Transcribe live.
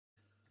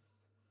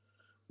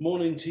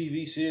Morning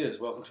TVCers,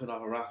 welcome to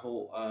another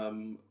raffle.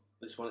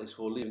 This one is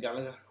for Liam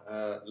Gallagher,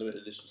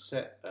 limited edition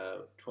set,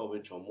 12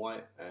 inch on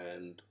white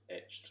and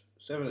etched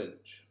 7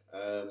 inch.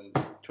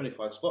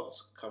 25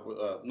 spots,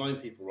 9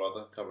 people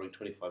rather, covering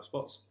 25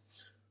 spots.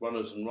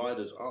 Runners and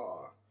riders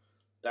are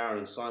Darren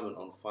and Simon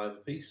on 5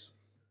 apiece,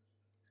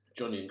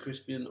 Johnny and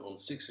Crispian on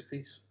 6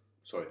 apiece,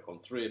 on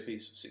 3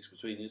 apiece, 6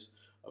 between you.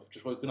 I've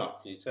just woken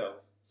up, can you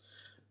tell?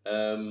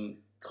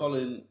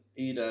 Colin,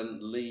 Edan,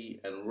 Lee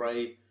and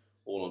Ray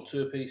all on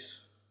 2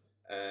 apiece,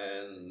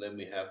 and then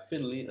we have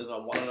Finley as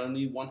our one and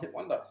only one-hit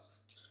wonder.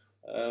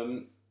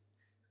 It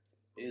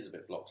is a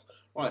bit blocked.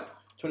 Right,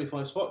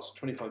 25 spots,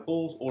 25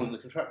 balls, all in the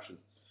contraption.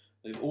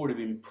 They've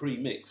already been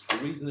pre-mixed. The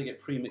reason they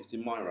get pre-mixed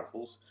in my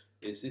raffles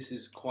is this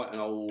is quite an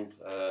old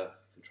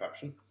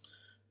contraption.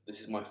 This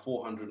is my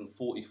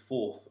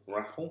 444th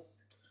raffle,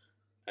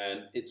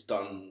 and it's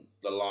done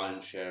the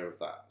lion's share of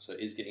that. So it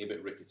is getting a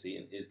bit rickety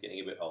and is getting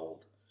a bit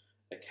old.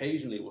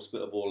 Occasionally it will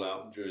spit a ball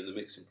out during the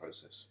mixing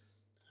process.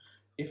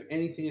 If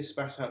anything is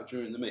spat out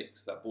during the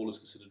mix, that ball is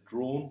considered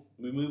drawn.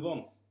 We move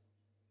on.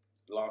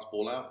 The last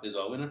ball out is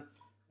our winner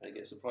and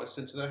gets the prize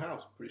sent to their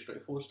house. Pretty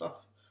straightforward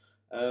stuff.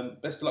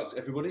 Best of luck to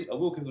everybody. I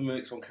will give them a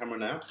mix on camera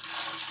now.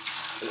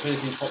 But if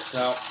anything pops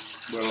out,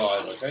 we're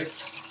live, okay?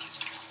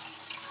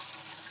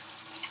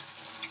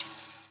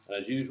 And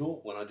as usual,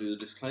 when I do the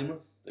disclaimer,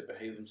 they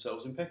behave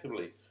themselves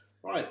impeccably.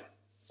 Right,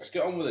 let's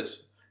get on with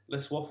this.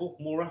 Less waffle,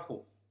 more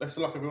raffle. Best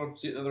of luck, everyone.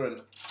 See you at the other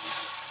end.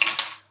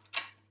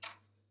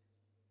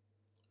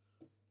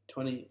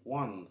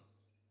 21.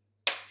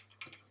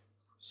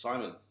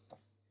 Simon.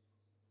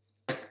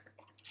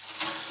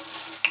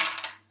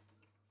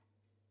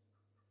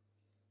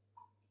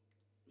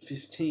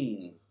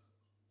 15.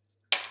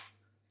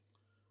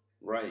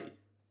 Ray.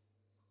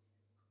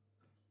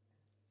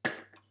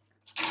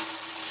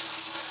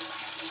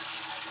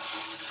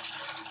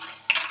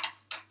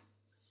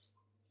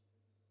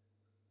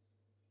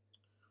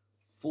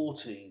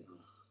 14.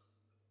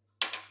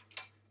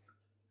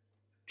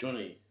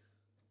 Johnny.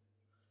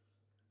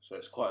 So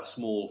it's quite a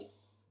small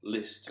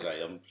list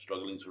today. I'm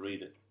struggling to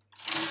read it.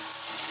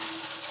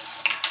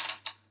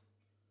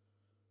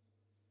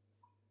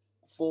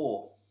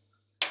 4.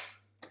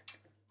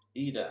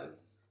 Edan.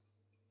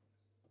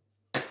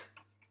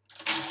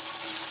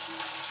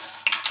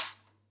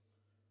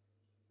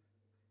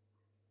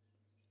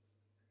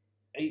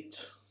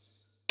 8.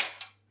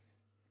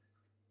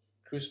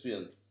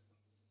 Crispian.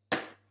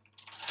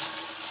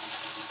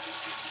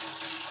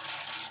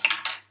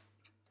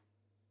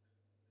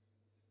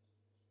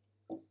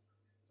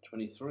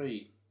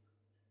 23.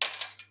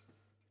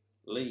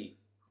 Lee.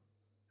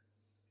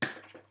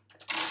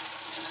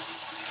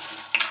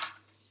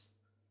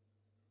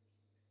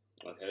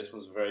 'Okay, this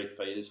one's very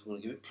faded, so I'm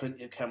going to give it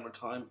plenty of camera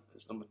time.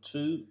 It's number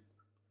 2.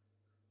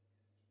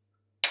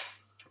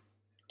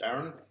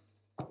 Darren.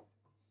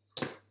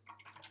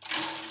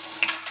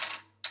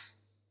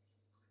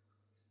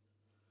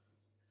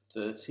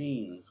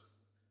 13.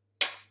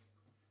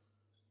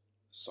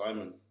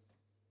 Simon.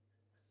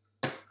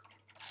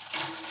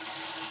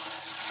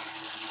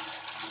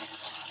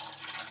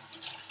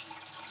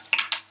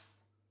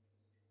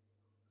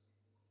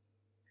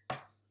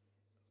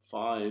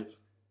 5.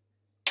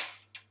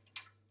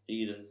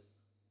 Eden.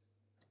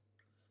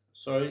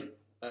 Sorry,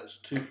 that's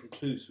 2 from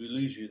 2, so we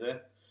lose you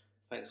there.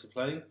 Thanks for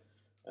playing.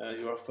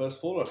 You're our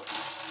first faller.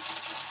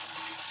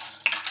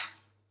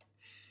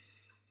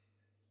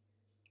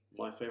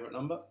 My favourite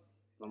number,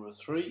 number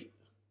 3.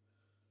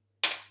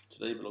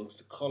 Today belongs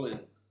to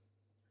Colin.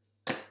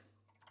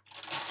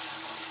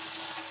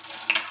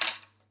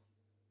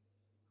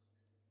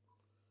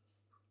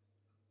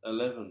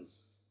 11.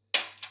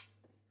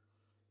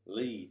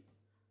 Lee.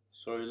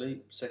 Sorry,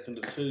 Lee. 2nd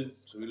of 2,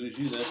 so we lose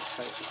you there.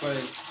 Thanks for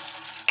playing.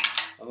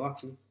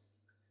 Unlucky.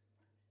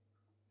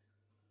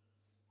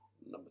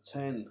 Number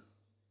 10.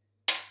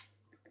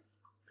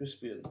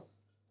 Crispian.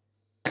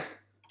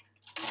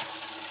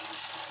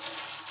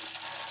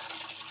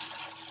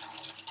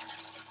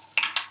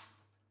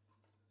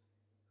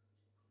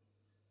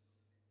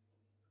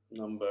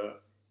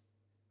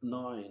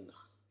 9.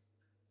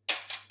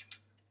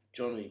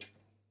 Johnny.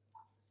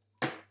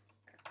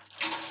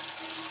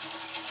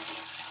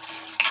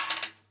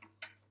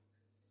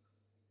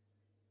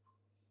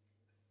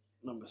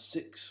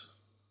 6.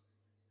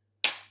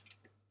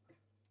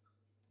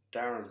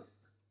 Darren.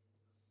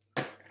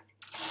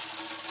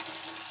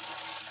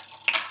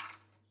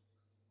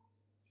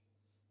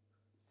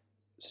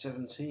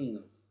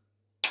 17.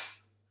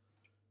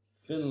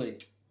 Finley.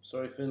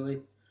 Sorry,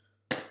 Finley.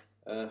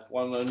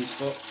 One and only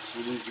spot.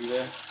 We lose you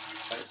there.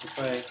 Thanks for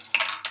playing.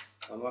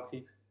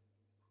 Unlucky.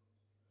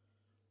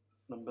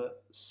 Number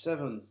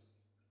 7.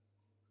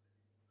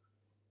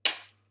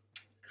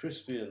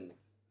 Crispian.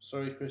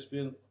 Sorry,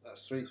 Crispian.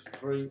 That's 3 for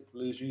 3.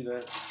 Lose you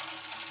there.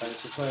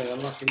 Thanks for playing.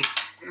 Unlucky.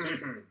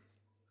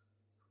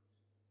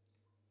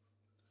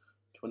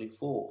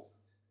 24.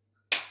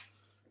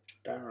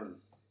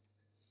 Darren.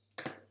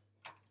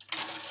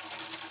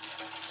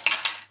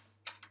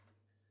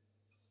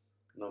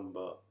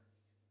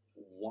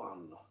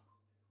 1.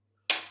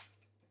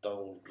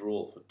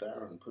 draw for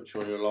Darren. Put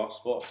you on your last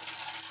spot.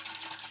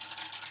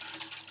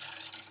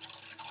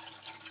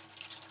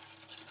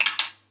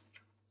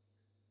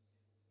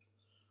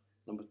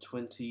 Number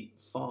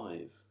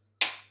 25,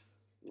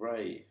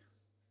 Ray.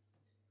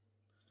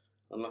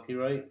 Unlucky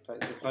Ray,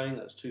 thanks for playing.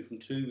 That's 2 from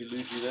 2. We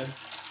lose you there.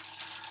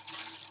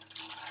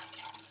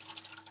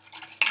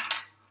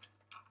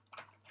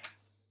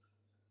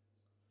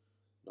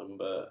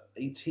 Number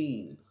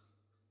 18,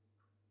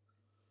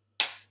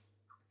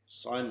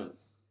 Simon.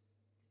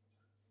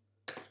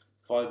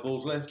 5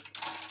 balls left.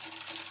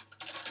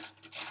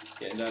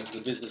 Getting down to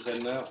the business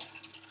end now.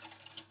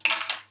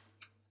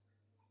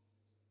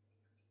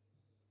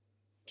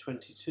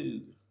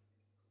 22,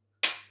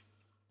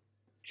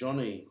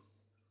 Johnny.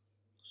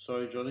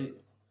 Sorry, Johnny.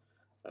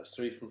 That's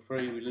 3 from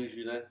 3. We lose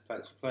you there.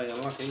 Thanks for playing.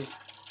 Unlucky.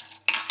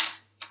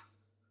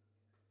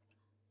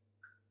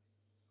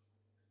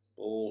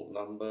 Ball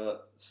number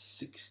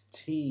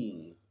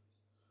 16.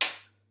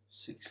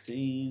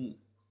 16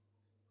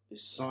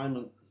 is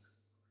Simon.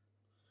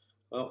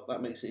 Well,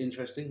 that makes it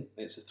interesting.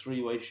 It's a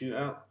 3-way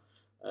shootout.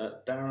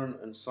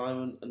 Darren and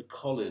Simon and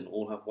Colin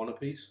all have 1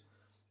 apiece.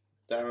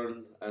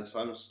 Darren and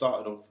Simon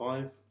started on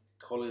 5.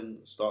 Colin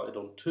started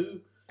on 2.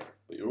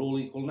 But you're all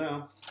equal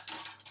now.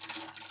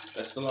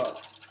 Best of luck.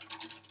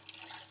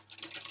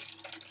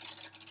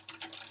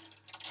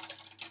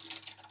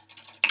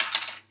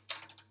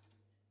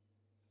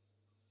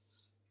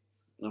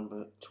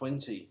 Number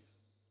 20.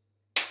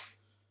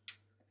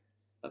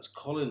 That's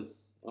Colin.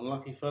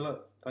 Unlucky fella.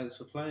 Thanks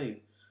for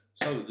playing.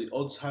 So the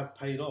odds have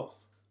paid off.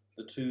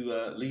 The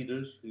 2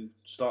 leaders who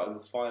started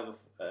with 5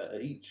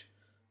 each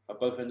have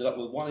both ended up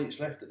with 1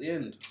 each left at the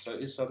end. So it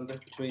is sudden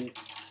death between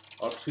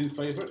our 2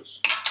 favourites.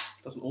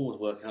 Doesn't always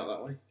work out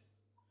that way.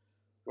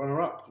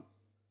 Runner up,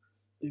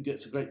 who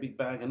gets a great big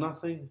bag of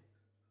nothing,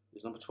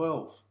 is number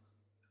 12,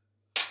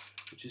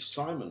 which is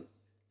Simon.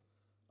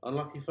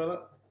 Unlucky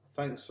fella,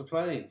 thanks for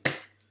playing.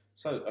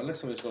 So, unless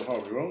something's gone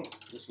horribly wrong,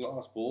 this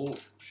last ball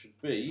should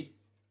be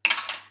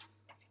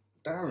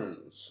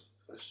Darren's.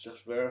 Let's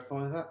just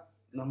verify that.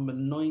 Number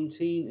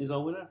 19 is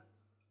our winner.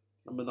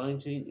 Number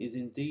 19 is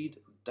indeed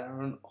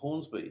Darren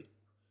Hornsby.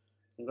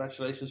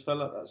 Congratulations,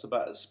 fella. That's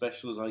about as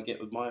special as I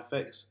get with my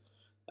effects.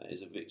 That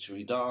is a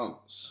victory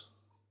dance.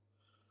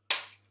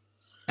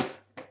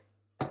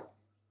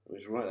 Let me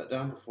just write that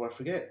down before I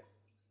forget.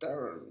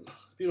 Darren.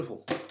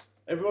 Beautiful.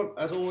 Everyone,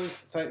 as always,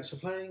 thanks for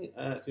playing.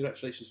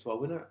 Congratulations to our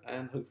winner,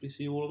 and hopefully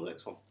see you all on the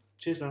next one.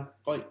 Cheers now.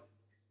 Bye.